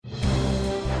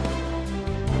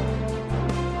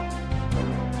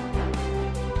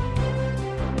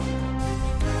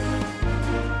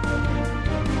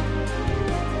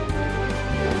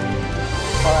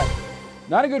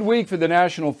Not a good week for the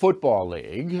National Football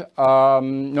League.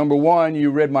 Number one, you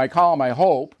read my column, I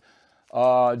hope.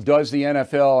 Does the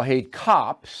NFL hate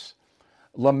cops?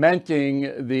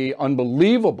 Lamenting the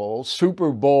unbelievable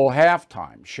Super Bowl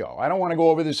halftime show. I don't want to go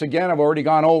over this again. I've already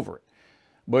gone over it.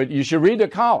 But you should read the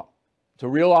column. It's a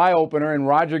real eye-opener, and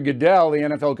Roger Goodell, the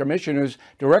NFL commissioner, is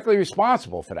directly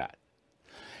responsible for that.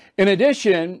 In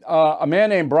addition, a man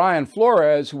named Brian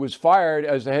Flores, who was fired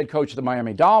as the head coach of the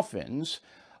Miami Dolphins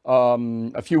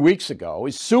a few weeks ago,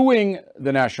 is suing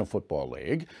the National Football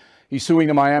League. He's suing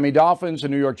the Miami Dolphins, the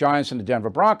New York Giants, and the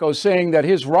Denver Broncos, saying that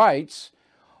his rights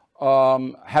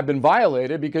have been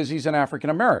violated because he's an African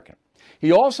American.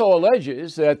 He also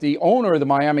alleges that the owner of the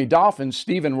Miami Dolphins,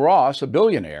 Stephen Ross, a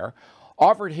billionaire,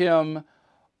 offered him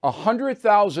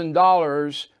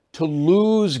 $100,000 to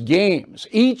lose games.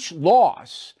 Each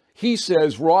loss, he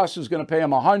says Ross is going to pay him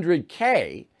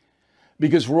 $100K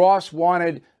because Ross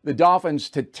wanted the Dolphins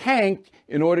to tank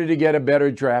in order to get a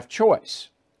better draft choice.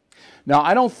 Now,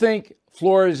 I don't think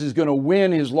Flores is going to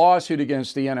win his lawsuit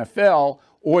against the NFL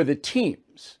or the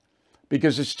teams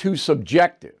because it's too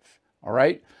subjective, all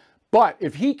right? But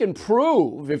if he can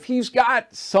prove, if he's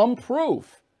got some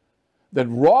proof that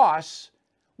Ross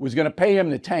was going to pay him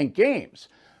to tank games,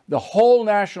 the whole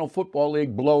National Football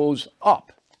League blows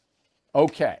up.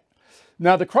 Okay.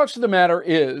 Now, the crux of the matter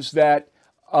is that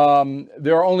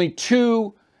there are only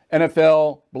two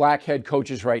NFL black head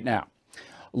coaches right now.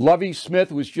 Lovie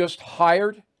Smith was just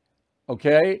hired,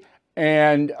 okay,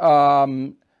 and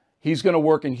he's going to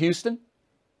work in Houston.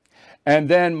 And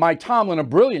then Mike Tomlin, a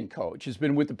brilliant coach, has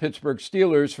been with the Pittsburgh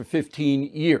Steelers for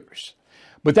 15 years.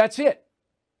 But that's it.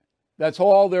 That's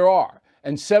all there are.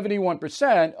 And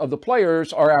 71% of the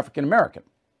players are African American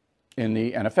in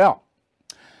the NFL.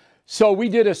 So we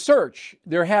did a search.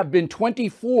 There have been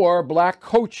 24 black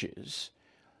coaches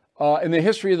in the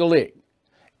history of the league.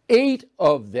 8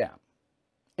 of them,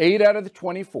 8 out of the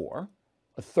 24,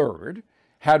 a third,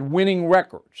 had winning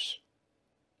records.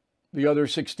 The other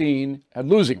 16 had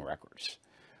losing records.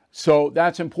 So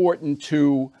that's important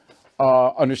to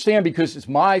understand because it's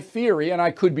my theory, and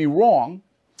I could be wrong,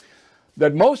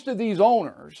 that most of these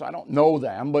owners, I don't know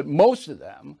them, but most of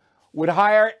them would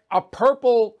hire a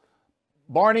purple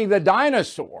Barney the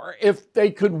dinosaur if they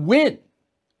could win.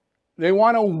 They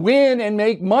want to win and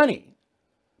make money.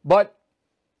 But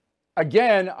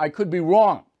again, I could be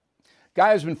wrong.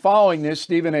 Guy who's been following this,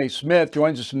 Stephen A. Smith,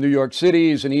 joins us from New York City.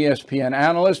 He's an ESPN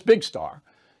analyst, big star.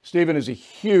 Stephen is a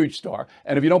huge star.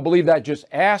 And if you don't believe that, just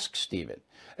ask Stephen,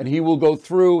 and he will go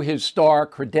through his star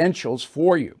credentials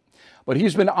for you. But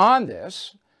he's been on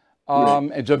this.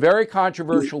 It's a very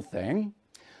controversial thing.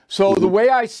 So the way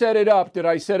I set it up, did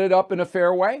I set it up in a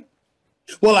fair way?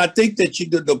 Well, I think that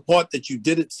the part that you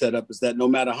didn't set up is that no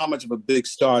matter how much of a big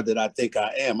star that I think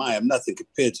I am nothing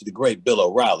compared to the great Bill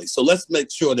O'Reilly. So let's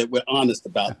make sure that we're honest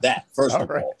about that, first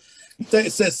of all.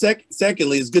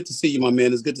 Secondly, it's good to see you, my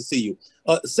man. It's good to see you.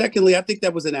 Secondly, I think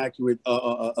that was an accurate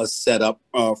setup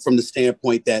from the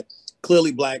standpoint that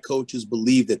clearly black coaches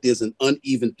believe that there's an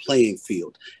uneven playing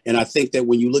field. And I think that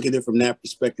when you look at it from that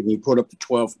perspective, and you put up the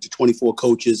 12 to 24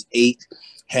 coaches, 8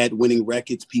 had winning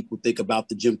records. People think about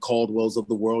the Jim Caldwells of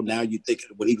the world. Now you think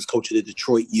when he was coaching in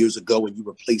Detroit years ago and you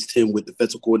replaced him with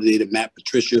defensive coordinator Matt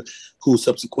Patricia, who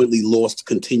subsequently lost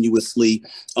continuously,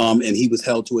 and he was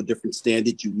held to a different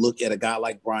standard. You look at a guy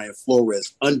like Brian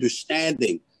Flores,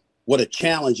 understanding what a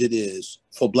challenge it is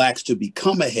for blacks to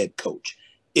become a head coach.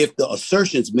 If the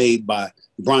assertions made by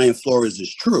Brian Flores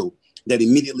is true, that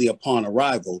immediately upon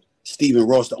arrival, Stephen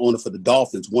Ross, the owner for the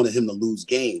Dolphins, wanted him to lose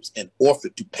games and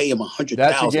offered to pay him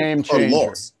 $100,000 per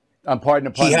loss. Pardon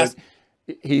the pun,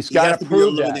 he's got to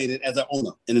prove be eliminated as an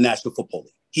owner in the National Football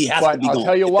League. He has to be gone. I'll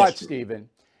tell you what, Stephen,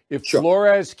 if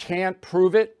Flores can't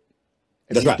prove it,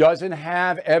 if he doesn't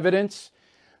have evidence,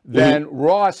 then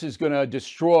Ross is going to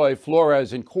destroy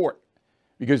Flores in court.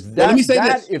 Because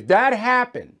if that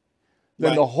happened,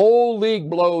 then the whole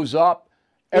league blows up,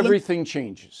 everything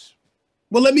changes.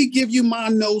 Well, let me give you my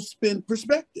no-spin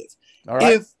perspective. All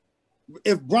right.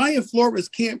 If Brian Flores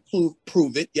can't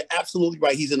prove it, you're absolutely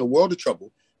right. He's in a world of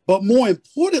trouble. But more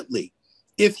importantly,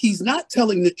 if he's not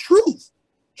telling the truth,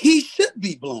 he should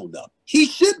be blown up. He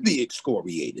should be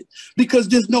excoriated because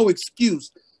there's no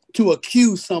excuse to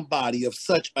accuse somebody of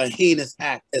such a heinous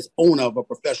act as owner of a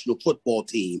professional football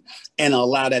team and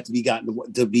allow that to be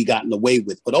gotten away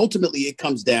with. But ultimately, it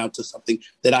comes down to something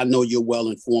that I know you're well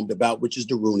informed about, which is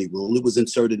the Rooney Rule. It was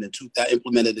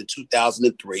implemented in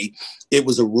 2003. It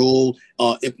was a rule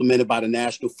implemented by the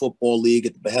National Football League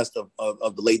at the behest of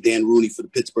the late Dan Rooney for the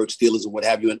Pittsburgh Steelers and what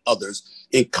have you and others,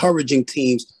 encouraging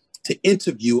teams to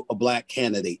interview a black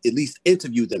candidate, at least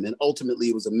interview them. And ultimately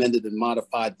it was amended and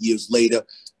modified years later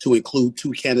to include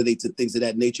 2 candidates and things of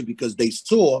that nature, because they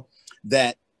saw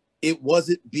that it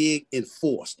wasn't being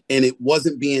enforced and it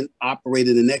wasn't being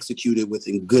operated and executed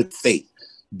within good faith.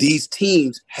 These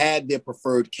teams had their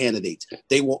preferred candidates.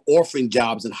 They were offering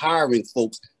jobs and hiring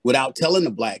folks without telling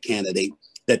the black candidate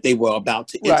that they were about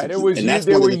to interview. Right. It was, and that's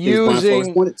they one were of the things Brian Flores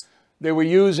wanted. They were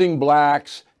using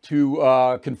blacks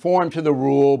to conform to the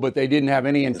rule, but they didn't have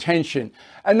any intention.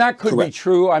 And that could be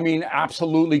true. I mean,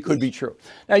 absolutely could be true.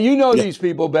 Now, you know these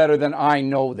people better than I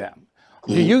know them.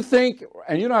 Do you think,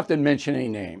 and you don't have to mention any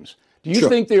names, do you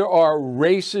think there are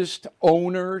racist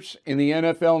owners in the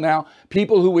NFL now?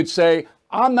 People who would say,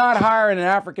 I'm not hiring an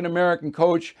African-American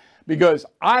coach because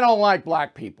I don't like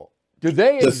black people. Do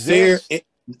they exist?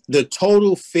 The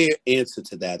total fair answer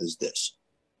to that is this.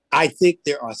 I think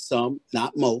there are some,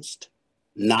 not most,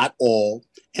 not all.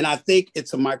 And I think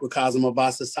it's a microcosm of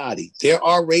our society. There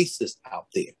are racists out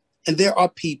there, and there are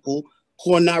people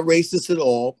who are not racist at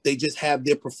all. They just have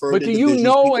their preferred. But do you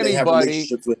know anybody?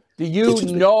 Do you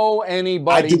know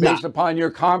anybody based upon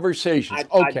your conversation?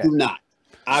 I do not.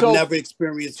 I've never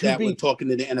experienced that when talking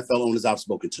to the NFL owners I've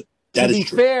spoken to. That is true.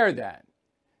 To be fair, then,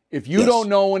 if you don't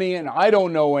know any and I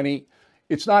don't know any,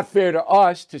 it's not fair to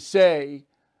us to say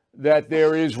that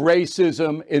there is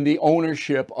racism in the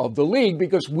ownership of the league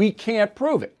because we can't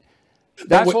prove it.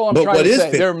 That's all I'm trying to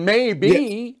say. There may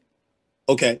be.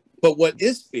 Yeah. Okay. But what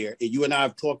is fair, and you and I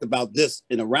have talked about this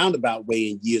in a roundabout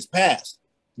way in years past,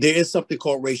 there is something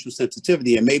called racial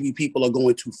sensitivity, and maybe people are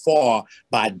going too far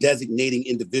by designating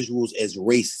individuals as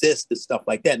racist and stuff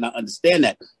like that. And I understand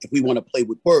that if we want to play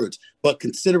with words, but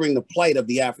considering the plight of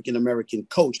the African-American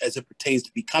coach as it pertains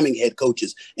to becoming head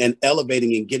coaches and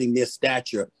elevating and getting their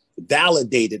stature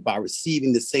validated by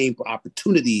receiving the same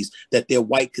opportunities that their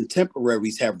white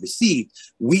contemporaries have received,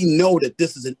 we know that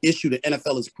this is an issue. The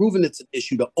NFL has proven it's an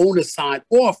issue. The owners signed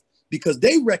off because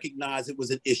they recognized it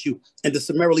was an issue and just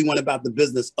summarily went about the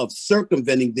business of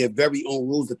circumventing their very own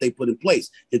rules that they put in place.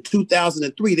 In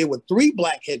 2003, there were 3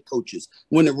 black head coaches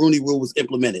when the Rooney Rule was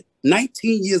implemented.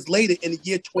 19 years later, in the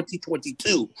year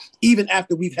 2022, even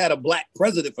after we've had a black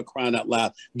president, for crying out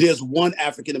loud, there's 1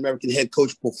 African-American head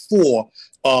coach before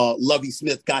Lovie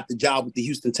Smith got the job with the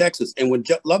Houston Texans. And when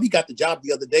Lovie got the job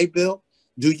the other day, Bill,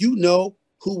 do you know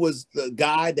who was the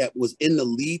guy that was in the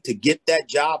lead to get that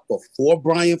job before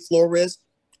Brian Flores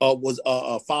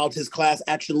filed his class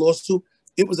action lawsuit?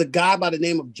 It was a guy by the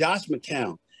name of Josh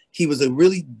McCown. He was a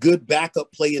really good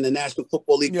backup player in the National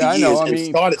Football League for years and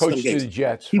started some games. The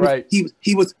Jets, he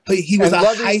was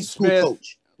a high school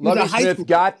coach. Lovie Smith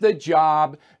got the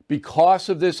job because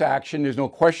of this action. There's no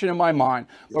question in my mind.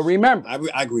 Yes. But remember,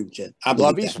 I agree with you.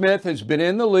 Lovie Smith has been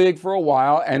in the league for a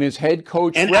while, and his head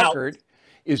coach record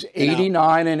is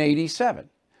 89 and 87.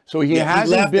 So he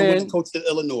hasn't been. He went to coach to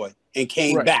Illinois and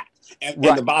came back. And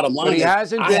the bottom line is,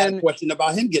 I had a question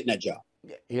about him getting that job.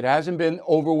 It hasn't been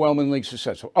overwhelmingly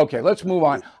successful. Okay, let's move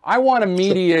on. I want to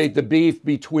mediate the beef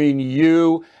between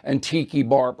you and Tiki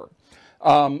Barber.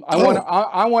 I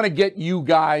want to get you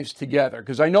guys together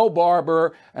because I know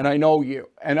Barber and I know you,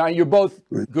 and you're both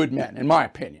good men, in my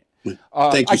opinion.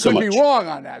 Thank you so much. I could be wrong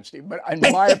on that, Steve, but in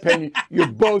my opinion, you're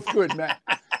both good men.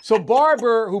 So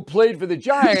Barber, who played for the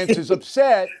Giants, is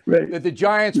upset that the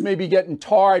Giants may be getting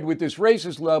tarred with this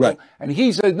racist level. And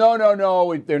he said, no,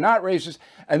 they're not racist.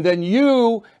 And then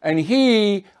you and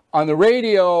he on the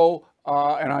radio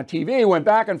and on TV went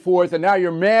back and forth, and now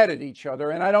you're mad at each other.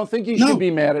 And I don't think you should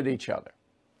be mad at each other.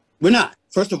 We're not.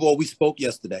 First of all, we spoke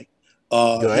yesterday. He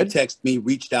texted me,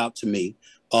 reached out to me.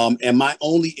 And my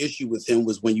only issue with him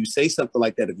was when you say something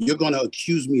like that, if you're going to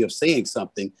accuse me of saying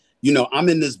something, you know, I'm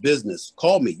in this business.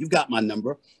 Call me. You've got my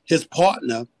number. His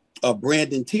partner,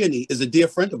 Brandon Tierney, is a dear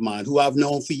friend of mine who I've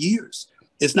known for years.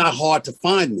 It's not hard to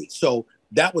find me. So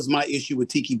that was my issue with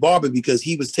Tiki Barber because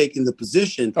he was taking the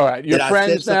position. All right. You're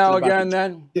friends now again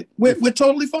then? We're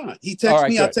totally fine. He texts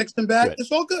me. I text him back. Good.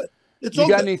 It's all good. You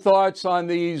got any thoughts on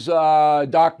these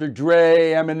Dr.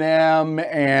 Dre, Eminem,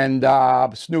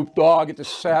 and Snoop Dogg at the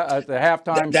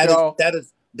halftime show?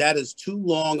 That is too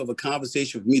long of a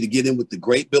conversation for me to get in with the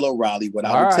great Bill O'Reilly. What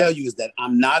I will tell you is that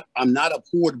I'm not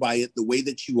abhorred by it the way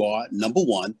that you are. Number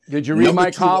one. Did you read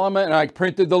my column? And I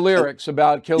printed the lyrics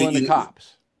about killing the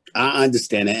cops. I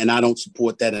understand that, and I don't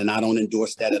support that, and I don't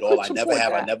endorse that at all. I never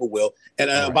have. I never will.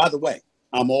 And by the way,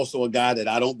 I'm also a guy that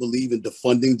I don't believe in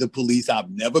defunding the police. I've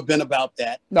never been about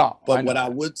that. No. But what I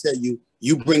would tell you,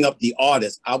 you bring up the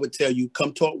artists. I would tell you,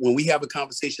 come talk when we have a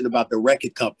conversation about the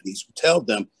record companies. Tell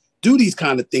them, do these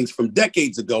kind of things from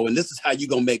decades ago, and this is how you're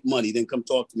going to make money. Then come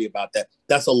talk to me about that.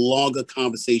 That's a longer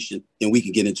conversation than we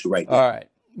can get into right now. All right.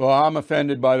 Well, I'm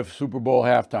offended by the Super Bowl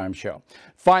halftime show.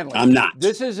 Finally, I'm not.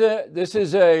 This is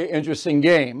a interesting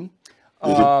game,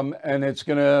 and it's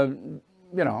going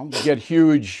to, get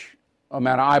huge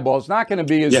amount of eyeballs. Not going to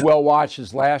be as well watched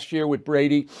as last year with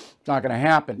Brady. It's not going to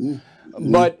happen.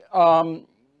 But I'm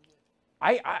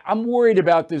worried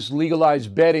about this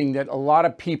legalized betting that a lot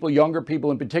of people, younger people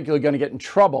in particular, are going to get in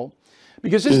trouble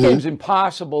because this game's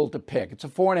impossible to pick. It's a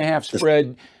 4.5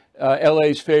 spread,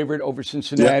 LA's favorite over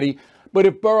Cincinnati. But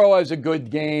if Burrow has a good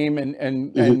game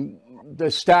and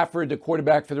the Stafford, the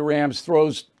quarterback for the Rams,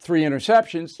 throws 3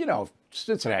 interceptions,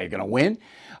 Cincinnati going to win.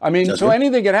 I mean,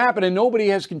 anything can happen and nobody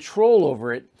has control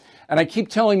over it. And I keep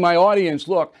telling my audience,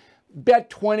 look, bet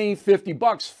 20, 50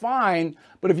 bucks, fine.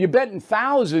 But if you're betting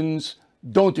thousands,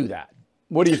 don't do that.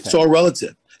 What do you think? It's all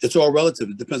relative. It's all relative.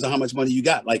 It depends on how much money you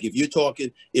got. Like if you're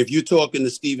talking to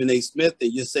Stephen A. Smith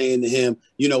and you're saying to him,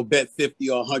 bet $50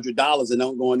 or $100 and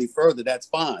don't go any further, that's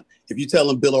fine. If you tell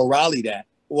him Bill O'Reilly that,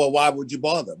 well, why would you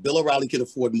bother? Bill O'Reilly can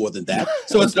afford more than that.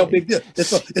 So it's no big deal.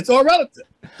 It's all relative.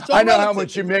 I know how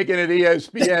much you're making at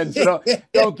ESPN, so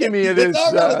don't give me this.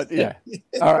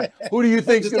 All right. Who do you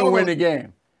think's going to win the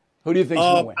game? Who do you think's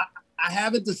going to win? I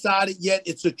haven't decided yet.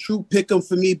 It's a true pick 'em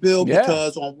for me, Bill,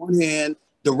 because on one hand,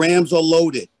 the Rams are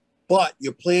loaded, but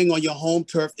you're playing on your home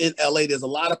turf in LA. There's a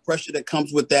lot of pressure that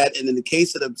comes with that. And in the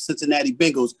case of the Cincinnati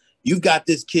Bengals, you've got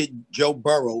this kid, Joe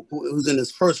Burrow, who's in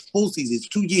his first full season. It's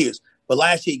 2 years, but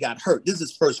last year he got hurt. This is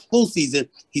his first full season.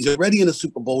 He's already in the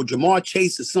Super Bowl. Jamar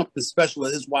Chase is something special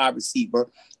with his wide receiver.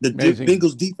 The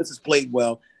Bengals defense has played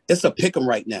well. It's a pick 'em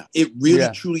right now. It really,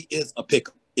 truly is a pick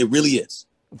 'em. It really is.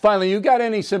 Finally, you got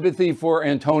any sympathy for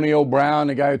Antonio Brown,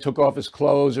 the guy who took off his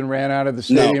clothes and ran out of the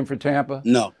stadium for Tampa?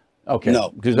 No. Okay. No.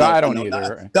 Because I don't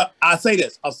either. I'll say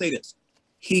this.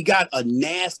 He got a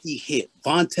nasty hit.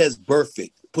 Vontaze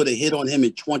Burfict put a hit on him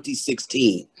in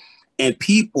 2016. And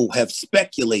people have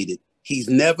speculated he's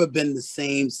never been the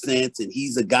same since. And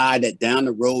he's a guy that down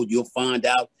the road, you'll find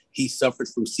out he suffered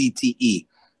from CTE.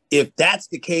 If that's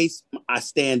the case, I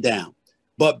stand down.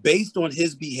 But based on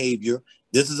his behavior,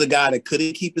 this is a guy that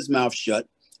couldn't keep his mouth shut.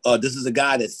 This is a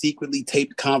guy that secretly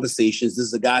taped conversations. This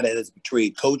is a guy that has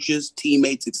betrayed coaches,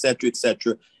 teammates, et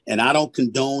cetera, and I don't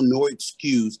condone nor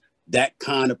excuse that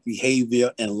kind of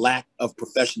behavior and lack of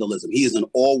professionalism. He is an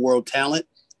all-world talent.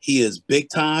 He is big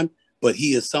time, but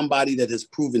he is somebody that has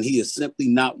proven he is simply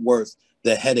not worth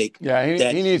the headache. Yeah,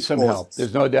 he needs some help.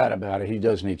 There's no doubt about it. He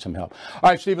does need some help. All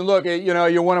right, Stephen, look,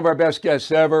 you're one of our best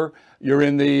guests ever. You're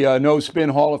in the No Spin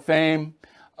Hall of Fame.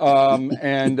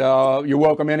 And you're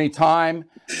welcome anytime.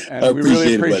 And we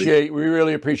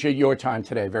really appreciate your time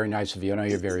today. Very nice of you. I know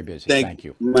you're very busy. Thank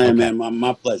you. Man,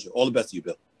 my pleasure. All the best to you,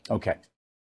 Bill. Okay.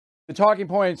 The Talking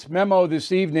Points memo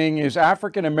this evening is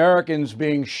African Americans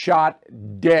being shot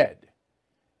dead.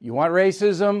 You want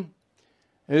racism?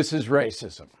 This is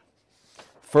racism.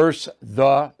 First,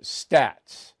 the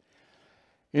stats.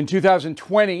 In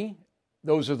 2020,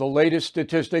 those are the latest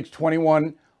statistics,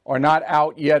 21 are not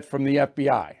out yet from the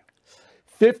FBI.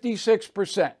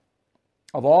 56%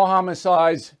 of all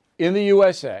homicides in the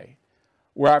USA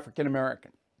were African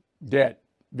American, dead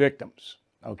victims,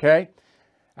 okay?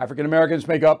 African Americans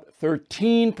make up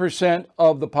 13%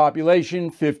 of the population,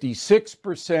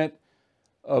 56%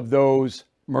 of those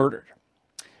murdered.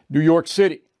 New York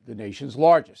City, the nation's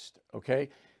largest, okay?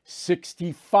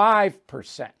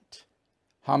 65%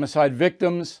 homicide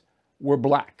victims were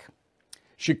black.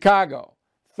 Chicago,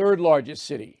 third largest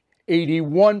city,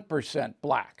 81%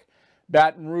 black.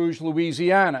 Baton Rouge,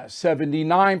 Louisiana,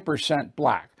 79%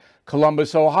 black.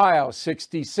 Columbus, Ohio,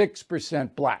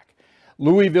 66% black.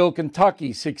 Louisville,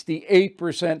 Kentucky,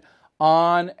 68%,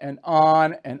 on and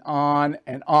on and on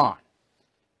and on.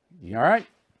 You all right?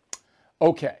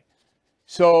 Okay.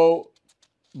 So,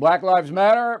 Black Lives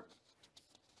Matter?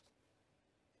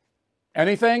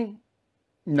 Anything?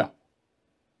 No.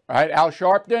 All right, Al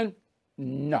Sharpton?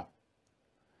 No.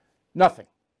 Nothing.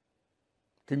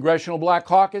 Congressional Black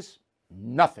Caucus?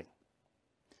 Nothing.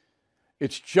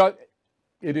 It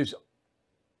is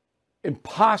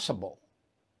impossible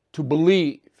to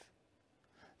believe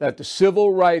that the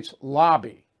civil rights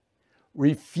lobby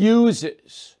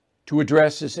refuses to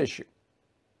address this issue.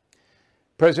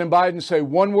 President Biden say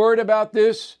one word about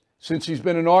this since he's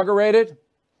been inaugurated?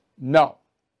 No,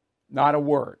 not a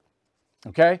word.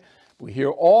 Okay? We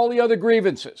hear all the other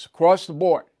grievances across the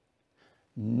board.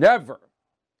 Never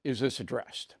is this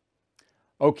addressed.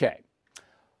 Okay.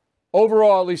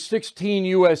 Overall, at least 16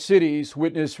 U.S. cities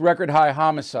witnessed record high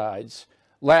homicides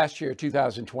last year,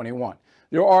 2021.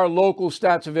 There are local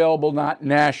stats available, not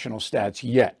national stats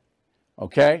yet.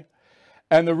 Okay?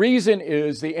 And the reason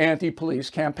is the anti-police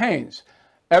campaigns.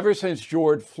 Ever since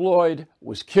George Floyd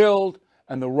was killed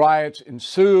and the riots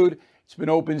ensued, it's been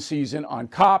open season on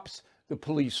cops. The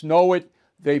police know it.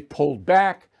 They've pulled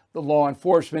back. The law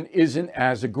enforcement isn't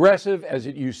as aggressive as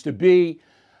it used to be.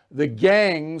 The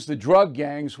gangs, the drug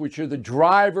gangs, which are the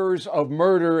drivers of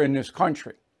murder in this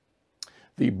country,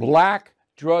 the black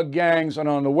drug gangs, and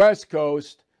on the West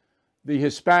Coast, the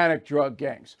Hispanic drug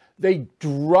gangs, they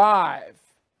drive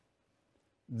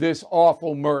this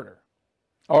awful murder.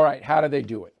 All right, how do they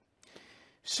do it?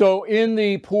 So in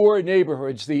the poor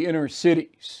neighborhoods, the inner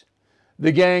cities,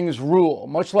 the gangs rule,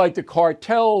 much like the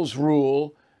cartels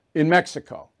rule in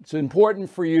Mexico. It's important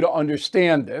for you to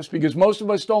understand this because most of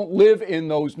us don't live in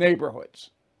those neighborhoods.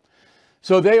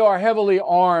 So they are heavily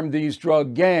armed, these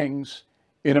drug gangs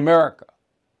in America.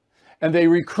 And they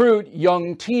recruit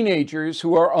young teenagers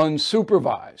who are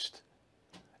unsupervised.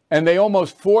 And they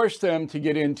almost force them to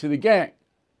get into the gang.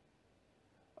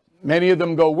 Many of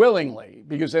them go willingly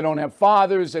because they don't have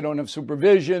fathers, they don't have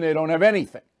supervision, they don't have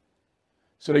anything.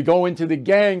 So they go into the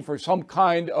gang for some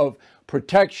kind of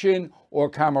protection or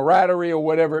camaraderie or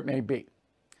whatever it may be.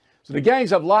 So the gangs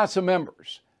have lots of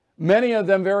members, many of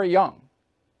them very young,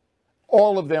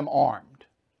 all of them armed.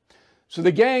 So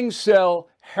the gangs sell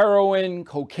heroin,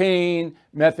 cocaine,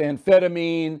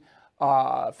 methamphetamine,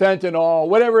 fentanyl,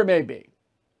 whatever it may be,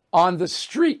 on the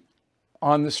street,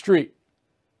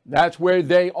 That's where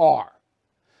they are.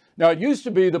 Now, it used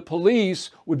to be the police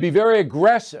would be very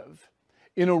aggressive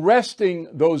in arresting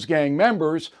those gang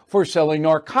members for selling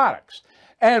narcotics.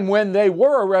 And when they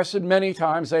were arrested, many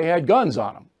times they had guns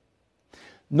on them.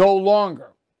 No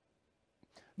longer.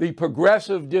 The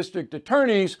progressive district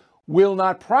attorneys will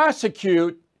not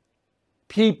prosecute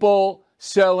people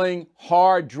selling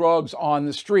hard drugs on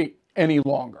the street any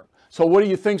longer. So what do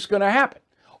you think is going to happen?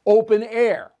 Open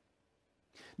air.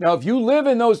 Now, if you live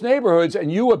in those neighborhoods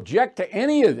and you object to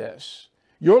any of this,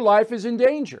 your life is in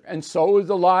danger, and so is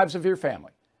the lives of your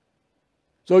family.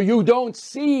 So you don't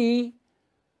see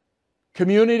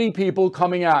community people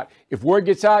coming out. If word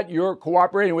gets out you're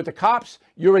cooperating with the cops,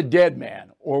 you're a dead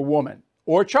man or woman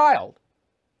or child.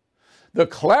 The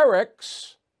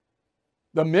clerics,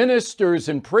 the ministers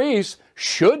and priests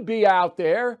should be out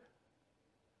there,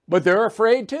 but they're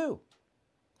afraid too.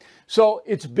 So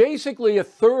it's basically a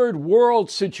third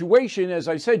world situation, as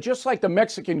I said, just like the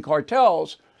Mexican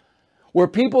cartels, where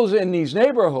people's in these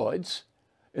neighborhoods,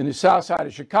 in the south side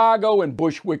of Chicago, in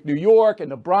Bushwick, New York, in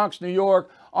the Bronx, New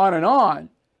York, on,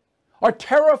 are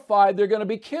terrified they're going to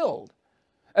be killed.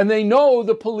 And they know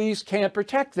the police can't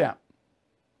protect them.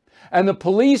 And the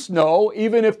police know,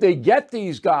 even if they get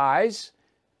these guys,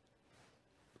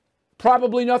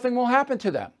 probably nothing will happen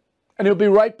to them. And they'll be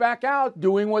right back out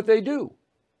doing what they do.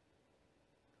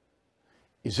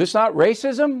 Is this not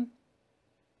racism?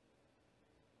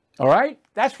 All right?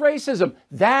 That's racism.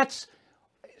 That's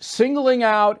singling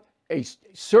out a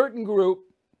certain group,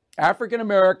 African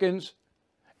Americans,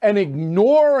 and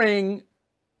ignoring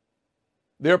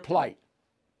their plight.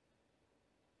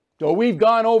 So we've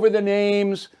gone over the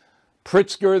names: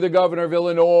 Pritzker, the governor of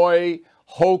Illinois;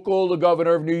 Hochul, the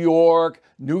governor of New York;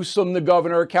 Newsom, the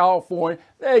governor of California.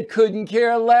 They couldn't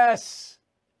care less,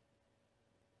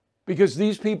 because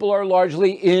these people are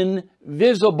largely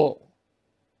invisible.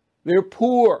 They're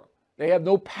poor. They have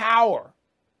no power.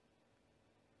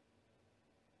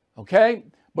 Okay?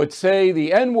 But say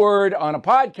the N-word on a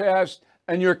podcast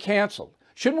and you're canceled.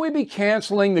 Shouldn't we be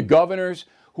canceling the governors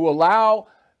who allow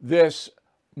this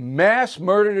mass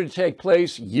murder to take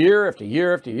place year after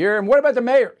year after year? And what about the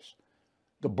mayors?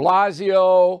 De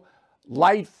Blasio,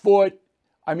 Lightfoot.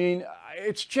 I mean,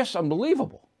 it's just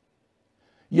unbelievable.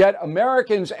 Yet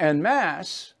Americans en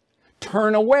masse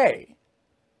turn away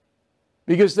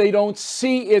because they don't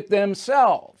see it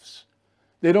themselves.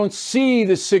 They don't see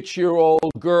the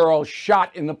 6-year-old girl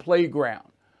shot in the playground,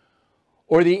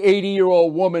 or the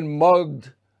 80-year-old woman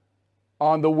mugged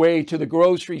on the way to the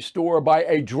grocery store by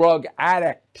a drug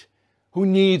addict who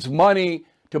needs money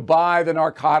to buy the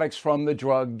narcotics from the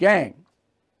drug gang.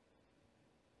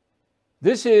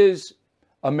 This is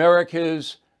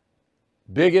America's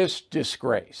biggest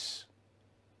disgrace,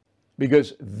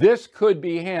 because this could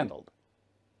be handled.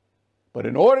 But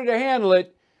in order to handle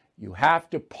it, you have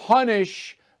to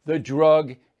punish the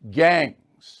drug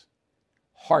gangs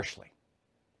harshly.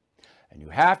 And you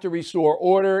have to restore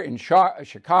order in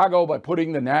Chicago by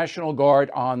putting the National Guard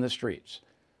on the streets.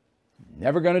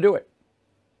 Never going to do it.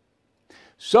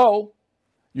 So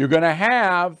you're going to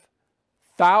have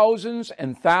thousands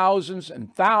and thousands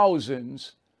and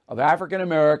thousands of African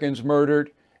Americans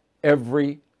murdered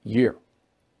every year.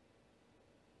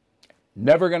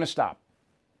 Never going to stop.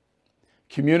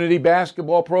 Community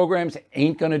basketball programs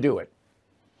ain't going to do it.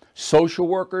 Social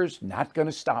workers, not going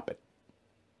to stop it.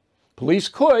 Police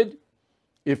could,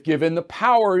 if given the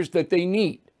powers that they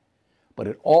need. But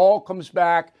it all comes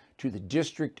back to the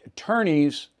district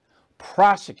attorneys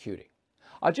prosecuting.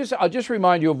 I'll just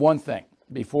remind you of one thing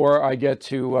before I get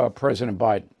to President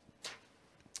Biden.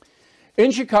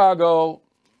 In Chicago,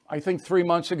 I think 4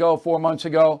 months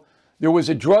ago, there was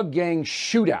a drug gang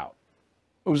shootout.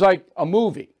 It was like a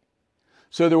movie.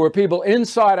 So there were people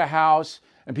inside a house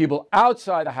and people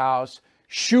outside the house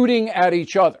shooting at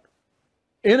each other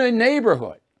in a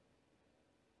neighborhood.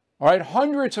 All right,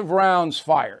 hundreds of rounds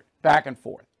fired back and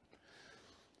forth.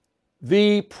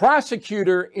 The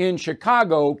prosecutor in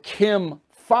Chicago, Kim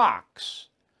Fox,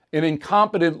 an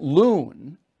incompetent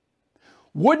loon,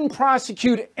 wouldn't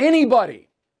prosecute anybody.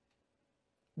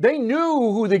 They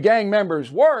knew who the gang members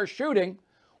were shooting,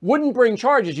 wouldn't bring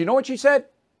charges. You know what she said?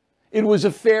 It was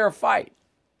a fair fight.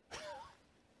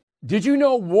 Did you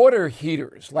know water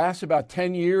heaters last about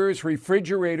 10 years,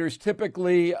 refrigerators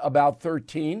typically about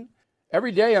 13?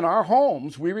 Every day in our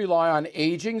homes, we rely on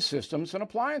aging systems and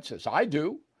appliances. I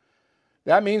do.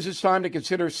 That means it's time to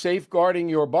consider safeguarding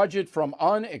your budget from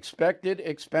unexpected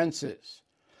expenses.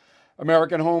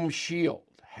 American Home Shield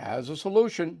has a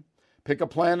solution. Pick a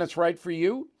plan that's right for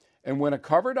you, and when a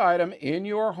covered item in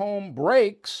your home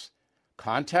breaks,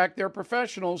 contact their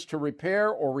professionals to repair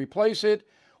or replace it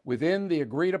within the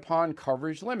agreed-upon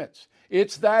coverage limits.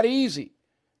 It's that easy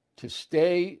to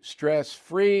stay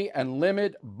stress-free and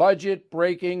limit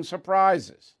budget-breaking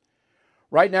surprises.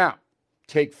 Right now,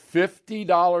 take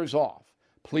 $50 off.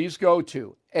 Please go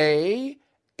to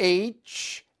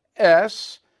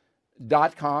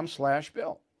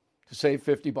ahs.com/bill to save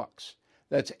 $50.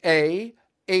 That's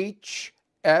ahs.com/bill.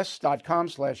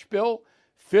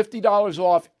 $50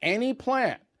 off any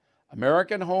plan.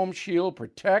 American Home Shield,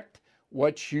 protect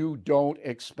what you don't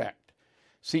expect.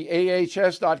 See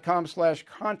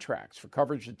ahs.com/contracts for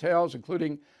coverage details,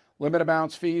 including limit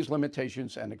amounts, fees,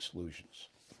 limitations, and exclusions.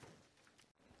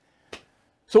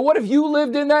 So what if you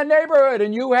lived in that neighborhood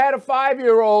and you had a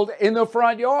 5-year-old in the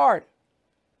front yard?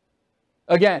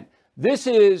 Again, this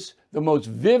is the most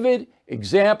vivid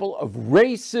example of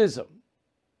racism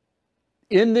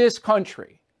in this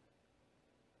country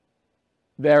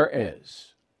there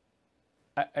is.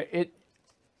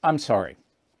 I'm sorry.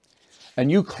 And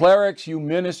you clerics, you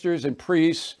ministers and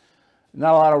priests,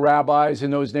 not a lot of rabbis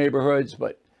in those neighborhoods,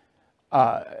 but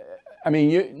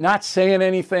you're not saying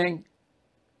anything,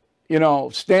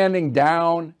 standing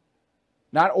down,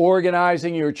 not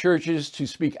organizing your churches to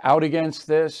speak out against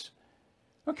this.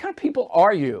 What kind of people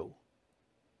are you?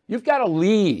 You've got to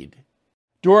lead.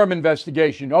 Durham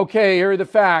investigation. Okay, here are the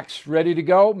facts. Ready to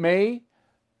go? May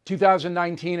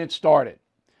 2019 it started.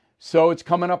 So it's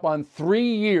coming up on 3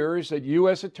 years that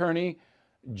U.S. Attorney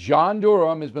John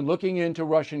Durham has been looking into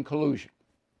Russian collusion.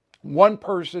 One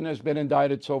person has been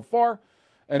indicted so far,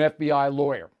 an FBI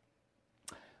lawyer.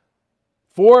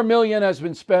 $4 million has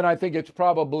been spent. I think it's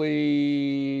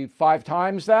probably 5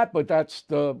 times that, but that's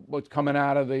what's coming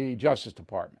out of the Justice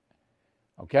Department.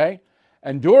 Okay?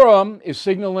 And Durham is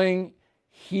signaling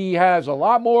he has a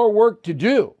lot more work to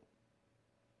do.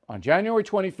 On January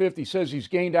 25th, he says he's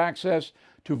gained access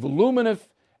to voluminous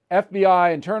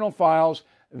FBI internal files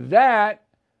that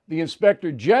the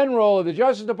Inspector General of the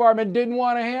Justice Department didn't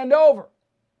want to hand over.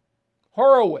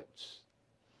 Horowitz.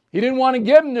 He didn't want to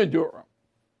give them to Durham,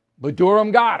 but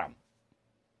Durham got them.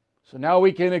 So now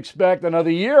we can expect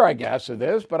another year, I guess, of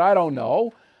this, but I don't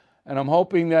know. And I'm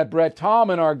hoping that Brett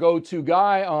Tallman, our go-to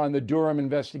guy on the Durham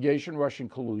investigation, Russian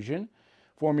collusion,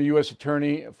 former U.S.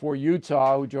 Attorney for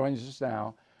Utah, who joins us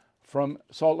now from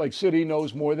Salt Lake City,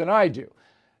 knows more than I do.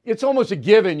 It's almost a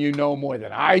given you know more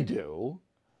than I do.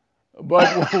 But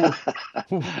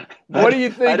what do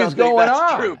you think is going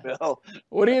on? True, Bill.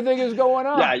 What do you think is going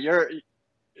on? Yeah,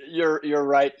 you're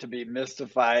right to be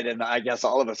mystified, and I guess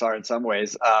all of us are in some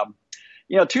ways.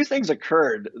 2 things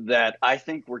occurred that I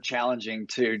think were challenging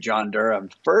to John Durham.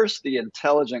 First, the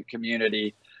intelligence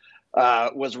community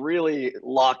was really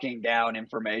locking down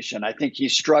information. I think he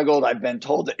struggled. I've been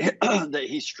told that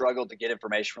he struggled to get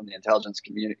information from the intelligence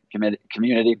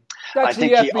community. That's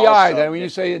the FBI. Then when you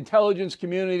say intelligence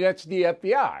community, that's the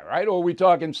FBI, right? Or are we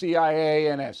talking CIA,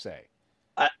 NSA?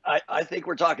 I think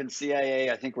we're talking CIA.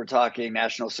 I think we're talking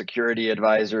national security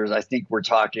advisors. I think we're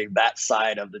talking that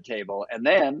side of the table. And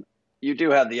then you do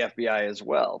have the FBI as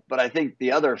well. But I think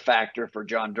the other factor for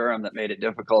John Durham that made it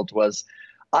difficult was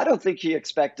I don't think he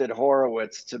expected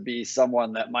Horowitz to be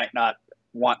someone that might not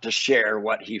want to share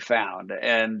what he found.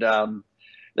 And,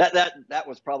 That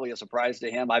was probably a surprise to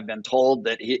him. I've been told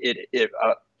that it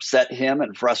upset him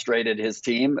and frustrated his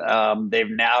team. They've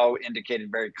now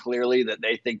indicated very clearly that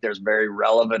they think there's very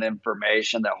relevant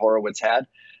information that Horowitz had.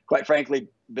 Quite frankly,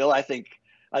 Bill, I think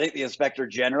the Inspector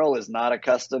General is not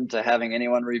accustomed to having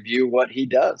anyone review what he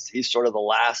does. He's sort of the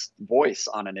last voice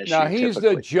on an issue. Now, he's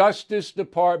typically the Justice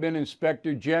Department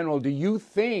Inspector General. Do you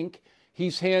think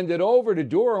he's handed over to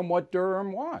Durham what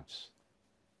Durham wants?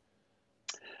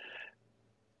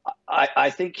 I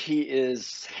think he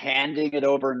is handing it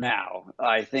over now.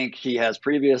 I think he has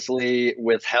previously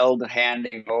withheld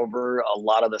handing over a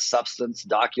lot of the substance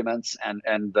documents and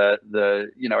the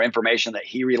information that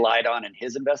he relied on in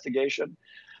his investigation.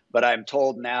 But I'm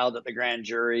told now that the grand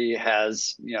jury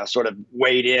has, sort of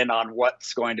weighed in on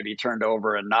what's going to be turned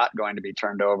over and not going to be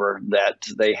turned over, that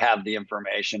they have the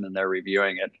information and they're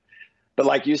reviewing it. But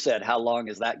like you said, how long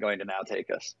is that going to now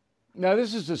take us? Now,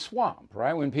 this is the swamp,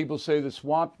 right? When people say the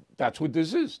swamp, that's what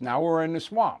this is. Now we're in the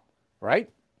swamp, right?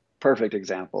 Perfect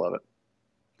example of it.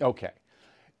 Okay.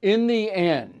 In the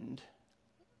end,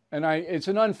 and it's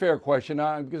an unfair question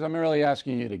because I'm really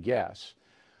asking you to guess.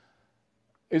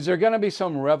 Is there going to be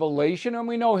some revelation? And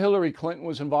we know Hillary Clinton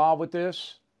was involved with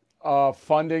this,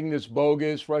 funding this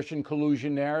bogus Russian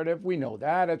collusion narrative. We know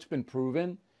that. It's been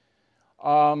proven.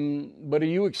 But are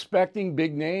you expecting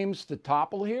big names to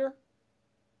topple here?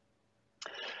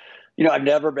 I've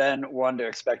never been one to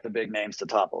expect the big names to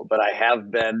topple, but I have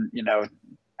been,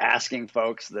 asking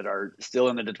folks that are still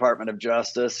in the Department of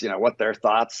Justice, what their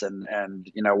thoughts and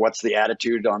what's the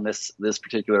attitude on this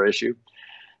particular issue.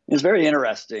 It's very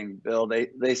interesting, Bill.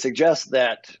 They suggest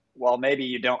that while maybe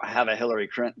you don't have a Hillary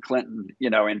Clinton,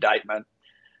 indictment,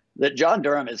 that John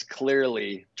Durham is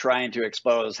clearly trying to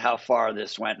expose how far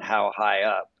this went, how high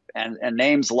up. And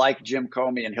names like Jim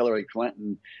Comey and Hillary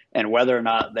Clinton, and whether or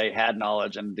not they had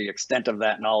knowledge and the extent of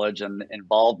that knowledge and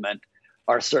involvement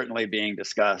are certainly being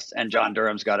discussed. And John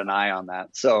Durham's got an eye on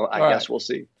that. So I guess we'll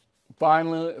see.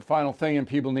 Final thing, and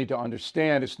people need to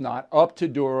understand, it's not up to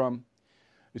Durham.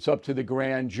 It's up to the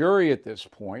grand jury at this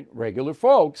point, regular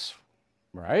folks,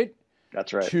 right?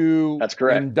 That's right. That's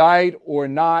correct. Indict or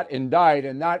not indict.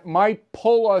 And that might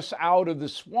pull us out of the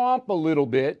swamp a little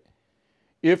bit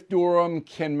if Durham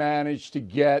can manage to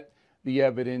get the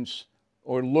evidence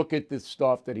or look at the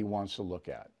stuff that he wants to look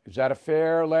at. Is that a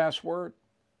fair last word?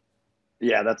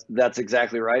 Yeah, that's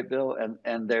exactly right, Bill.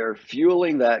 And they're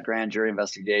fueling that grand jury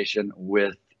investigation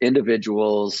with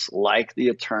individuals like the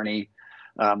attorney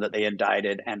that they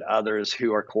indicted and others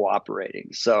who are cooperating.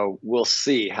 So we'll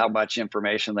see how much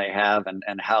information they have and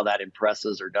how that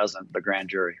impresses or doesn't the grand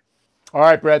jury. All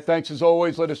right, Brett, thanks as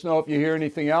always. Let us know if you hear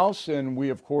anything else. And we,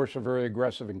 of course, are very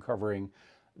aggressive in covering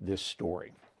this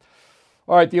story.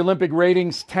 All right, the Olympic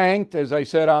ratings tanked. As I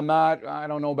said, I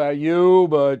don't know about you,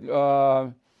 but,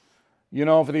 for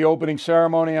the opening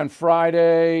ceremony on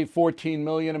Friday, 14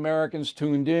 million Americans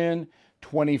tuned in,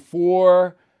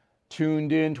 24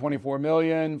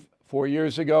 million 4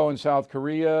 years ago in South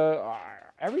Korea.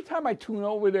 Every time I tune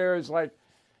over there, it's like,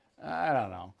 I don't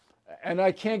know. And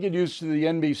I can't get used to the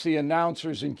NBC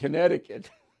announcers in Connecticut.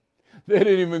 They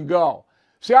didn't even go.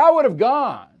 See, I would have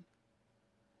gone.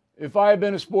 If I had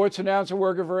been a sports announcer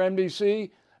working for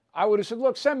NBC, I would have said,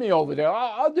 look, send me over there.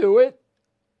 I'll do it.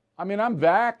 I mean, I'm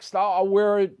vaxxed. I'll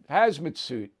wear a hazmat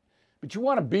suit. But you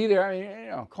want to be there. I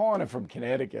mean, calling it from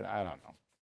Connecticut, I don't know.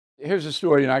 Here's a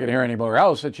story you're not going to hear anywhere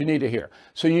else that you need to hear.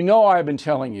 So I've been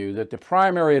telling you that the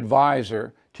primary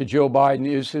advisor to Joe Biden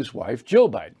is his wife,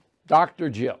 Jill Biden, Dr.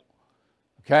 Jill.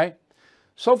 Okay?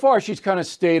 So far, she's kind of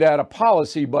stayed out of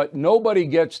policy, but nobody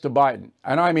gets to Biden.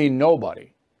 And I mean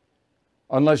nobody,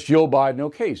 unless Joe Biden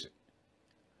okays it.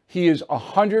 He is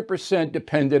 100%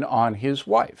 dependent on his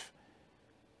wife.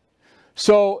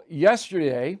 So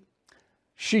yesterday,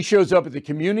 she shows up at the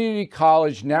Community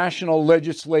College National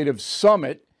Legislative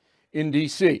Summit in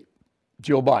D.C.,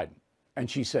 Jill Biden. And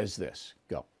she says this.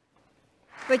 Go.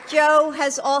 But Joe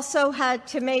has also had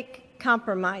to make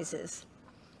compromises.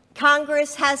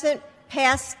 Congress hasn't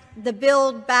passed the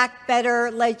Build Back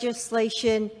Better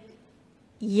legislation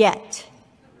yet.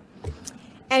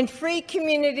 And free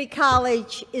community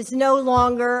college is no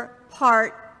longer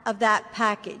part of that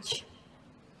package.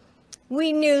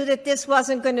 We knew that this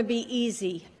wasn't going to be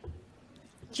easy.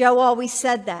 Joe always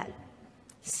said that.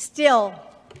 Still,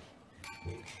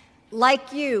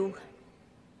 like you,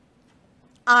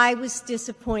 I was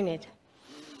disappointed.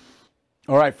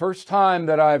 All right, first time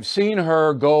that I've seen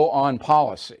her go on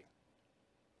policy.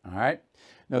 All right.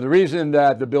 Now, the reason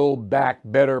that the Build Back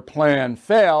Better plan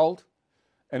failed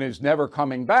and is never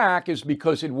coming back is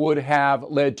because it would have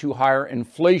led to higher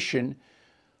inflation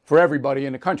for everybody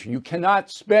in the country. You cannot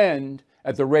spend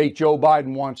at the rate Joe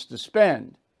Biden wants to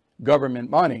spend government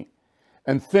money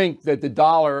and think that the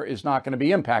dollar is not going to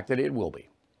be impacted. It will be.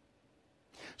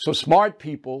 So smart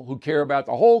people who care about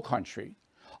the whole country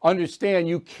understand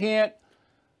you can't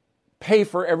pay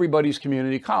for everybody's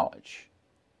community college.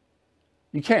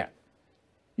 You can't.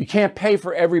 You can't pay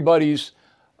for everybody's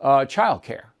child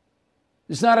care.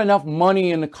 There's not enough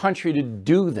money in the country to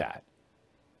do that.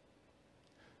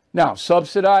 Now,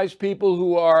 subsidize people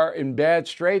who are in bad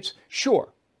straits?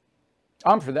 Sure.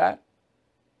 I'm for that.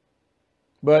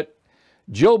 But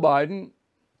Jill Biden,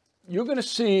 you're going to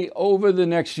see over the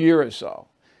next year or so,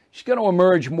 she's going to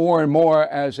emerge more and more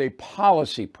as a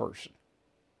policy person.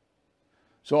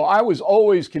 So I was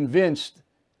always convinced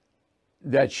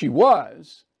that she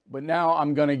was, but now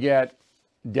I'm going to get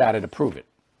data to prove it.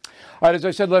 All right, as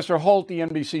I said, Lester Holt, the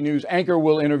NBC News anchor,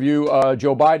 will interview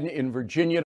Joe Biden in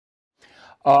Virginia.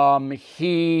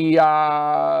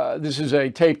 This is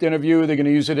a taped interview. They're going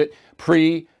to use it at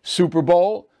pre-Super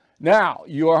Bowl. Now,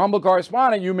 your humble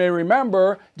correspondent, you may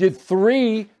remember, did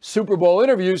 3 Super Bowl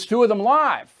interviews, 2 of them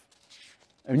live.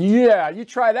 And yeah, you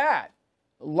try that,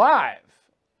 live.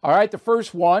 All right, the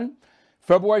first one,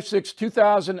 February 6,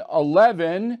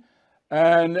 2011,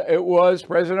 and it was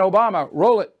President Obama.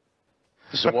 Roll it.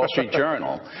 This is the Wall Street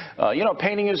Journal.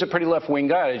 Painting you as a pretty left-wing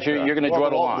guy. You're going to draw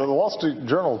the line. The Wall Street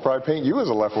Journal will probably paint you as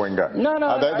a left-wing guy. No.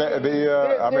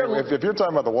 If you're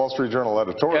talking about the Wall Street Journal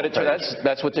editorial page,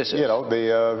 that's what this is.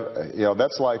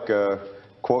 That's like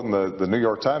quoting the New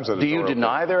York Times editorial. Do you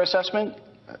deny their assessment?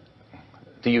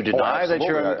 Do you deny that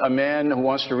you're a man who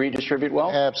wants to redistribute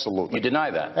wealth? Absolutely. You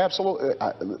deny that? Absolutely.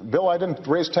 Bill, I didn't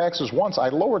raise taxes once. I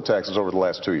lowered taxes over the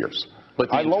last 2 years. But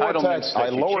the I lowered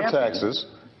taxes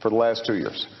for the last 2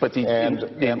 years. But the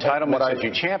entitlements that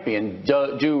you champion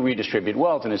do redistribute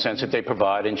wealth in the sense that they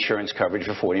provide insurance coverage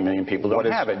for 40 million people who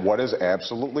don't have it. What is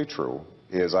absolutely true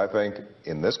is I think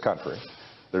in this country,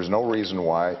 there's no reason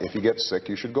why if you get sick,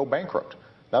 you should go bankrupt.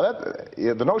 Now,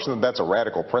 the notion that that's a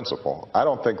radical principle, I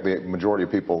don't think the majority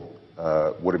of people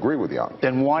would agree with you on.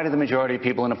 Then why do the majority of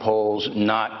people in the polls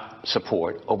not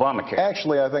support Obamacare?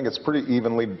 Actually, I think it's pretty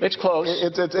evenly. It's close.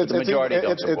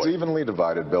 It's evenly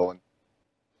divided, Bill.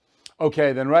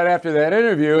 Okay, then right after that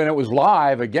interview, and it was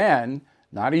live again,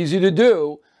 not easy to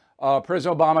do,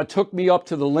 President Obama took me up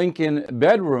to the Lincoln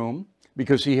bedroom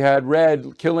because he had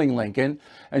read Killing Lincoln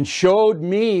and showed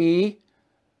me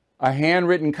a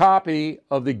handwritten copy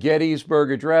of the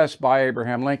Gettysburg Address by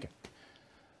Abraham Lincoln.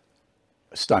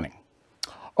 Stunning.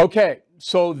 Okay,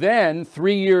 so then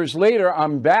 3 years later,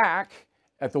 I'm back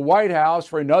at the White House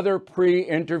for another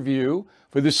pre-interview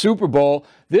for the Super Bowl.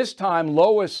 This time,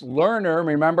 Lois Lerner,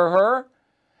 remember her?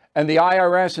 And the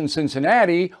IRS in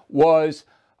Cincinnati was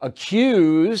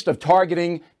accused of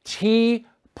targeting Tea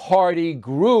Party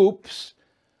groups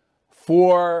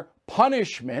for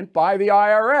punishment by the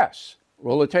IRS.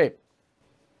 Roll the tape.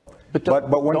 But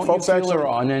when don't folks you feel actually there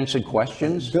are unanswered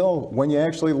questions, Bill, when you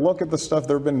actually look at the stuff,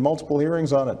 there have been multiple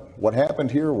hearings on it. What happened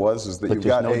here was that you've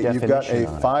got a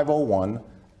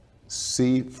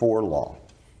 501c4 law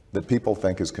that people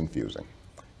think is confusing.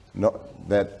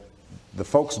 That the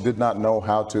folks did not know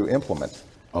how to implement.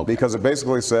 Okay. Because it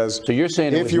basically says, so you're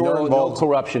saying if you were involved, no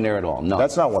corruption there at all? No,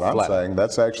 that's not what I'm saying.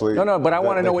 That's actually no. But I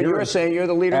want to know what you're saying. You're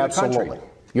the leader of the country.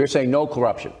 You're saying no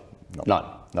corruption. No. None.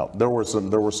 No. There were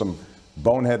some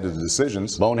boneheaded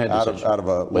decisions. Out of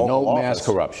a but local no office. Mass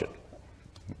corruption.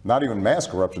 Not even mass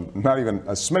corruption. Not even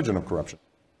a smidgen of corruption.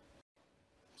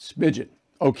 Smidgen.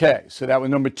 Okay, so that was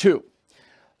number 2.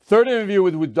 Third interview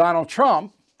with Donald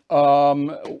Trump,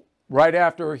 right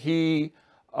after he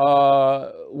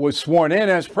was sworn in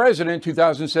as president in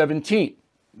 2017.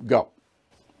 Go.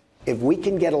 If we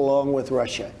can get along with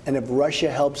Russia, and if Russia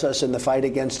helps us in the fight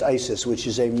against ISIS, which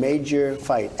is a major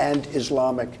fight, and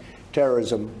Islamic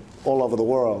terrorism all over the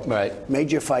world, right?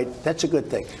 Major fight, that's a good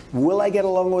thing. Will I get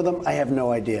along with them? I have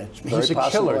no idea. It's very He's a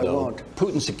possible killer, I though. won't.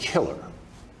 Putin's a killer.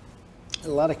 A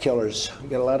lot of killers. We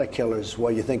got a lot of killers. Why,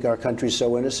 you think our country's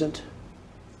so innocent?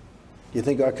 You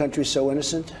think our country's so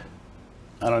innocent?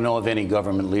 I don't know of any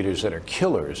government leaders that are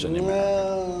killers in America.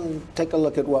 Well, take a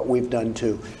look at what we've done,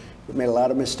 too. We've made a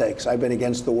lot of mistakes. I've been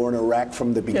against the war in Iraq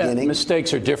from the beginning. Yeah,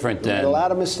 mistakes are different than... A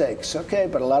lot of mistakes, okay,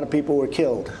 but a lot of people were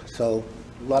killed. So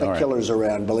a lot of killers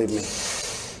around, believe me.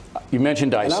 You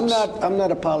mentioned ISIS. And I'm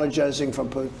not apologizing for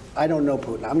Putin. I don't know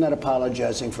Putin. I'm not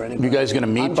apologizing for anybody. You guys going to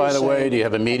meet, by the way? Do you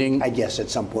have a meeting? I guess at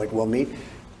some point we'll meet.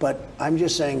 But I'm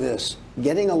just saying this.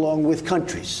 Getting along with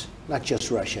countries, not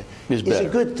just Russia, is a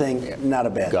good thing, not a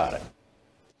bad thing. Got it.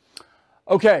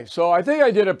 Okay, so I think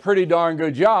I did a pretty darn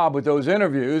good job with those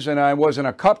interviews, and I wasn't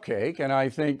a cupcake, and I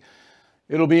think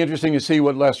it'll be interesting to see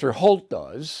what Lester Holt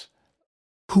does.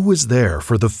 Who is there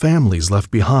for the families left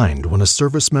behind when a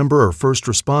service member or first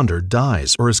responder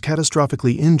dies or is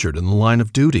catastrophically injured in the line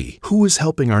of duty? Who is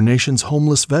helping our nation's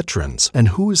homeless veterans? And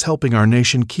who is helping our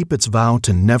nation keep its vow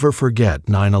to never forget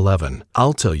 9/11?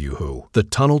 I'll tell you who. The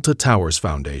Tunnel to Towers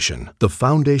Foundation. The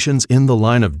foundation's In the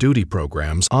Line of Duty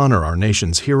programs honor our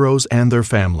nation's heroes and their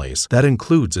families. That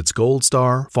includes its Gold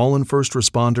Star, Fallen First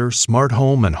Responder, Smart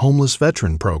Home, and Homeless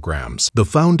Veteran programs. The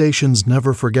foundation's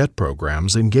Never Forget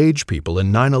programs engage people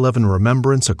in 9/11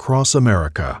 remembrance across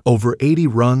America. Over 80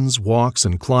 runs, walks,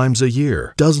 and climbs a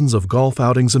year, dozens of golf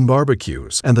outings and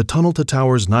barbecues, and the Tunnel to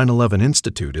Towers 9/11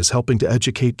 Institute is helping to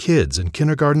educate kids in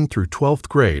kindergarten through 12th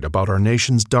grade about our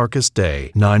nation's darkest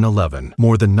day, 9/11.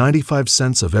 More than 95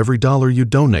 cents of every dollar you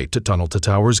donate to Tunnel to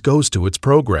Towers goes to its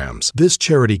programs. This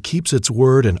charity keeps its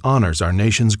word and honors our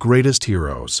nation's greatest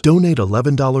heroes. Donate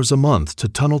 $11 a month to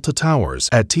Tunnel to Towers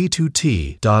at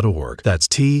t2t.org. That's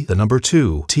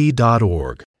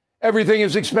t2t.org. Everything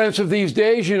is expensive these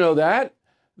days, you know that.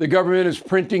 The government is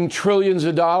printing trillions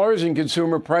of dollars and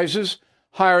consumer prices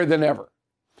higher than ever.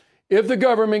 If the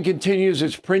government continues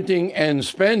its printing and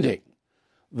spending,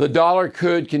 the dollar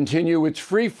could continue its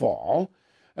free fall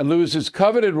and lose its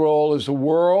coveted role as the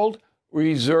world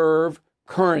reserve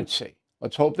currency.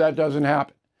 Let's hope that doesn't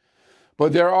happen.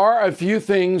 But there are a few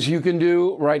things you can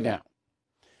do right now.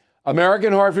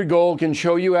 American Hartford Gold can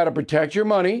show you how to protect your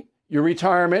money, your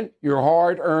retirement, your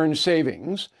hard-earned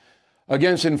savings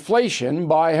against inflation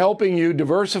by helping you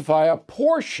diversify a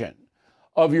portion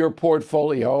of your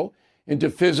portfolio into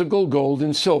physical gold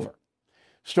and silver.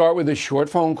 Start with a short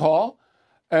phone call,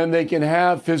 and they can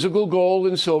have physical gold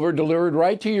and silver delivered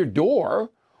right to your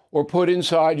door or put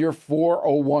inside your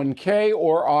 401k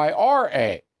or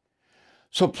IRA.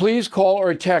 So please call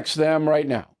or text them right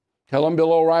now. Tell them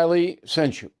Bill O'Reilly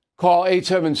sent you. Call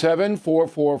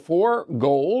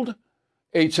 877-444-GOLD,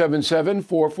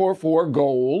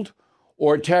 877-444-GOLD,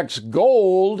 or text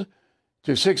GOLD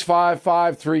to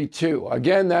 65532.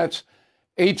 Again, that's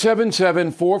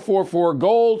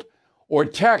 877-444-GOLD, or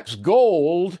text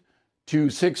GOLD to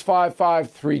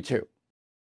 65532.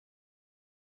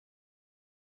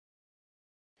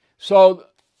 So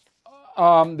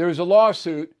there's a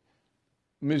lawsuit,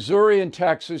 Missouri and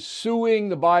Texas, suing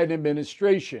the Biden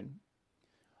administration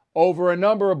over a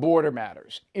number of border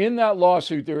matters. In that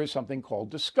lawsuit, there is something called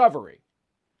discovery,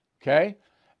 okay?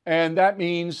 And that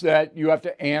means that you have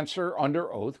to answer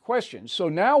under oath questions. So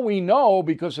now we know,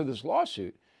 because of this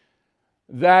lawsuit,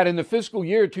 that in the fiscal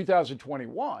year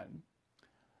 2021,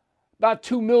 about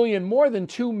 2 million, more than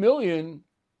 2 million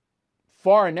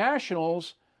foreign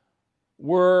nationals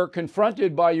were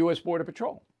confronted by U.S. Border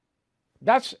Patrol.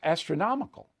 That's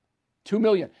astronomical, 2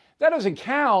 million. That doesn't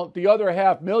count the other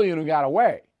 500,000 who got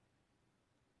away,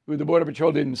 who the Border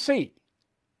Patrol didn't see,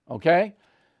 okay?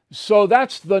 So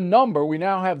that's the number. We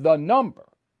now have the number.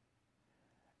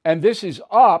 And this is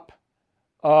up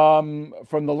from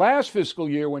the last fiscal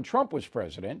year when Trump was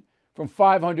president, from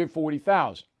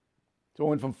 540,000. So it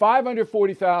went from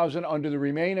 540,000 under the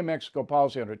Remain in Mexico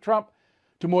policy under Trump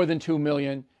to more than 2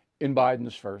 million in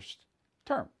Biden's first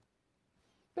term.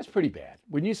 That's pretty bad.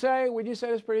 Would you say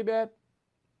that's pretty bad?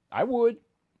 I would.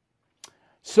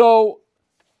 So,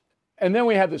 and then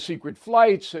we have the secret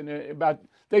flights, and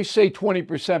they say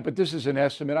 20%, but this is an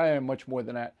estimate. I am much more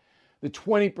than that. The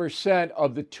 20%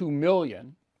 of the 2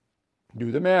 million, do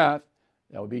the math,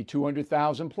 that would be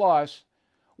 200,000 plus,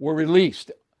 were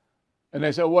released. And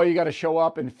they said, well, you got to show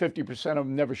up, and 50% of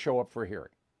them never show up for a hearing.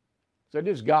 So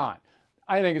they're just gone.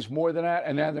 I think it's more than that,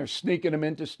 and then they're sneaking them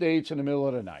into states in the middle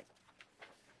of the night.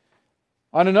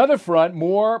 On another front,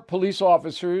 more police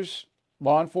officers,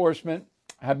 law enforcement,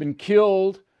 have been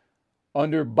killed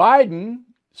under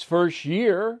Biden's first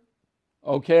year,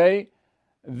 okay,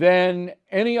 than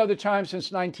any other time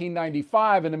since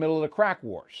 1995 in the middle of the crack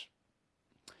wars.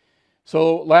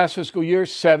 So last fiscal year,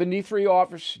 73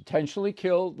 officers intentionally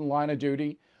killed in line of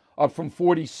duty, up from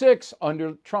 46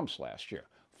 under Trump's last year.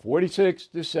 46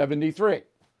 to 73.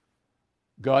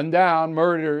 Gunned down,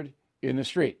 murdered in the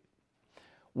street.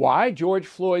 Why? George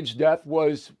Floyd's death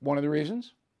was one of the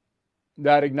reasons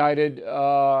that ignited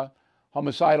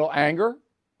homicidal anger.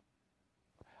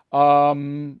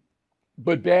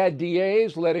 But bad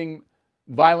DAs letting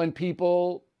violent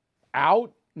people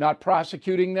out, not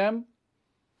prosecuting them,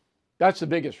 that's the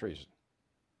biggest reason.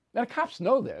 Now, cops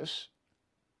know this.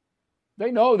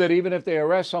 They know that even if they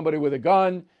arrest somebody with a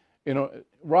gun in a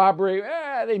robbery,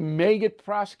 they may get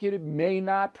prosecuted, may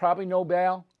not, probably no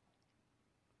bail.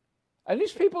 And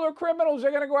these people are criminals.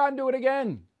 They're going to go out and do it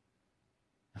again.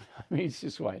 I mean, it's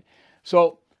just way.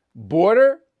 So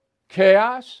border,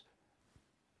 chaos,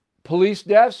 police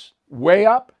deaths, way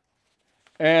up.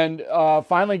 And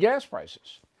finally, gas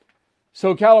prices.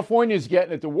 So California's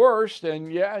getting it the worst,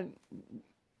 and yeah,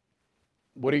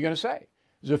 what are you going to say?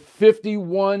 There's a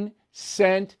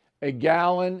 51-cent a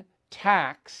gallon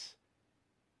tax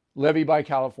levied by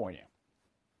California.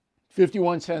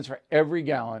 51 cents for every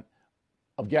gallon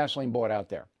of gasoline bought out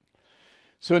there.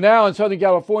 So now in Southern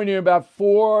California, about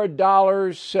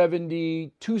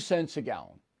 $4.72 a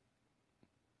gallon,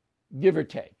 give or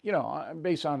take,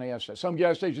 based on the estimate. Some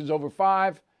gas stations over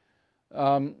 $5,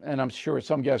 and I'm sure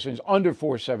some gas stations under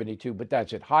 $4.72, but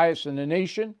that's it. Highest in the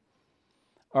nation.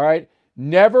 All right.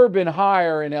 Never been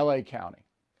higher in LA County,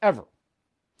 ever.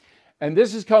 And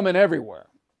this is coming everywhere.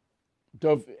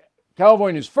 So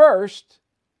California's first,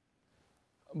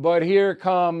 but here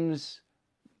comes,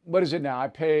 what is it now? I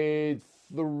paid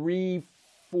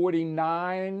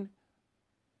 $3.49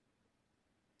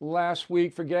 last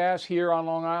week for gas here on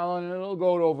Long Island, and it'll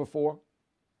go to over $4.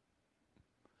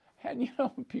 And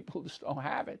people just don't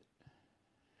have it.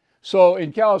 So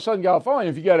in Southern California,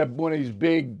 if you got one of these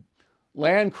big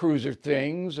Land Cruiser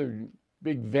things or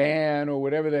big van or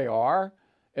whatever they are,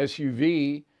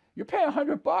 SUV, you're paying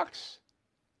 $100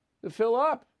 to fill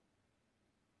up.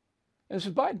 And this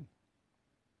is Biden.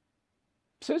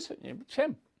 It's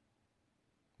him.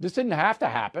 This didn't have to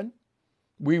happen.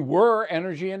 We were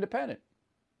energy independent.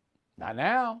 Not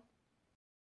now.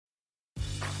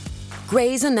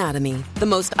 Grey's Anatomy, the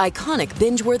most iconic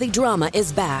binge-worthy drama,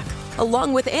 is back,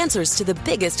 along with answers to the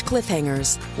biggest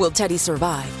cliffhangers. Will Teddy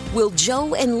survive? Will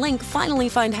Joe and Link finally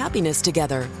find happiness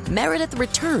together? Meredith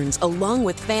returns along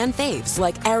with fan faves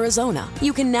like Arizona.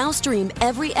 You can now stream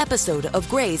every episode of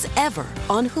Grey's ever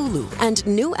on Hulu, and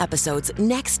new episodes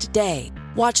next day.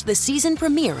 Watch the season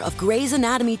premiere of Grey's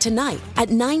Anatomy tonight at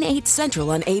 9/8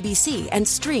 Central on ABC and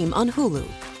stream on Hulu.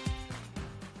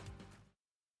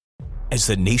 As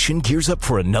the nation gears up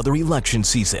for another election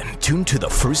season, tune to the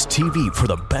First TV for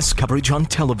the best coverage on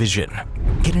television.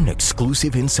 Get an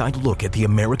exclusive inside look at the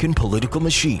American political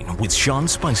machine with Sean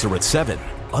Spicer at 7.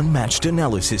 Unmatched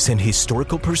analysis and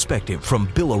historical perspective from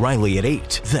Bill O'Reilly at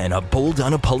 8. Then a bold,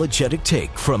 unapologetic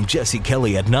take from Jesse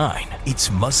Kelly at 9.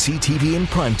 It's must-see TV in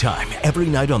primetime every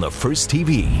night on the First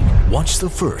TV. Watch The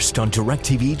First on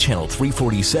DirecTV Channel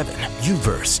 347,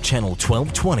 UVerse Channel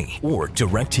 1220, or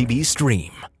DirecTV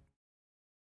Stream.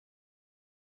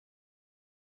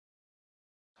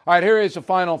 All right, here is the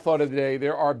final thought of the day.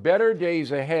 There are better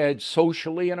days ahead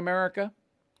socially in America.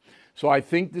 So I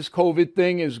think this COVID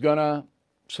thing is going to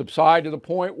subside to the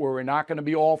point where we're not going to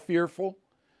be all fearful.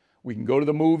 We can go to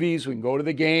the movies, we can go to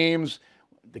the games.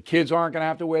 The kids aren't going to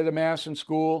have to wear the mask in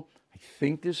school. I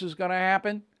think this is going to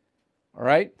happen. All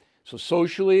right? So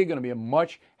socially, going to be a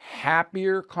much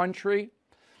happier country.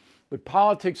 But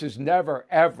politics is never,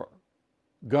 ever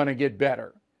going to get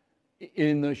better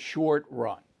in the short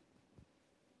run.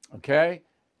 Okay?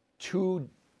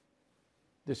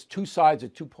 There's two sides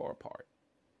that too far apart.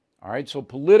 All right, so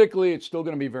politically, it's still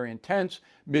going to be very intense.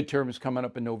 Midterms coming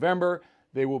up in November.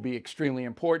 They will be extremely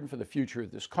important for the future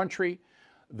of this country.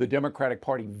 The Democratic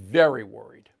Party, very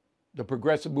worried. The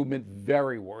progressive movement,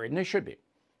 very worried, and they should be.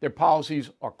 Their policies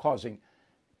are causing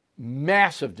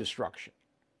massive destruction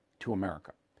to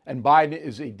America. And Biden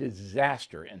is a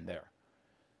disaster in there.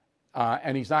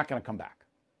 And he's not going to come back.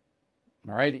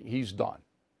 All right, he's done.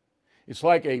 It's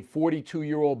like a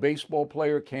 42-year-old baseball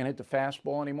player can't hit the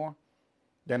fastball anymore.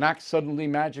 They're not suddenly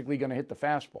magically going to hit the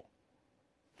fastball.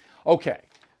 Okay,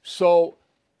 so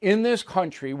in this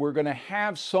country, we're going to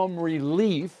have some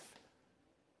relief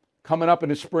coming up in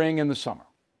the spring and the summer.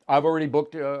 I've already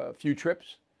booked a few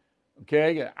trips.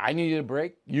 Okay, I need a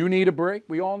break. You need a break.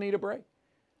 We all need a break.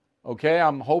 Okay,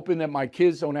 I'm hoping that my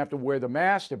kids don't have to wear the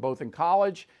mask. They're both in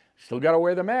college. Still got to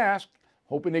wear the mask.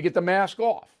 Hoping they get the mask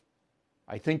off.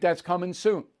 I think that's coming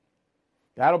soon.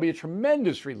 That'll be a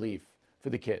tremendous relief for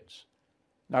the kids.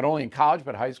 Not only in college,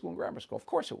 but high school and grammar school. Of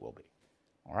course it will be.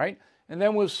 All right? And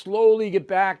then we'll slowly get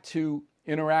back to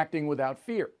interacting without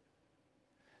fear.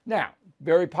 Now,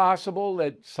 very possible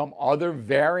that some other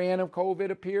variant of COVID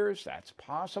appears. That's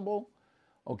possible.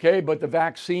 Okay, but the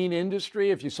vaccine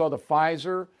industry, if you saw the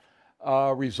Pfizer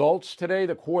results today,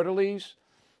 the quarterlies,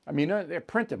 I mean, they're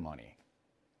printing money.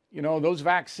 You know, those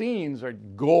vaccines are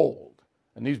gold.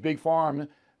 And these big farms,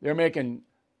 they're making,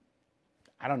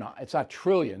 I don't know, it's not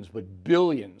trillions, but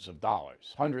billions of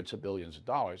dollars, hundreds of billions of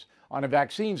dollars on the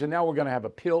vaccines. And now we're going to have a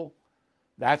pill.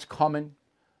 That's coming.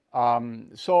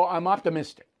 So I'm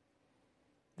optimistic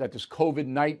that this COVID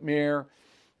nightmare,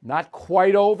 not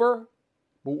quite over,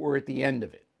 but we're at the end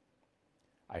of it.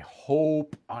 I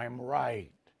hope I'm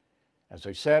right. As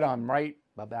I said, I'm right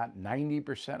about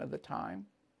 90% of the time.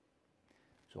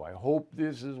 So I hope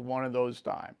this is one of those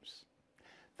times.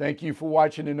 Thank you for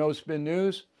watching the No Spin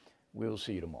News. We'll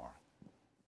see you tomorrow.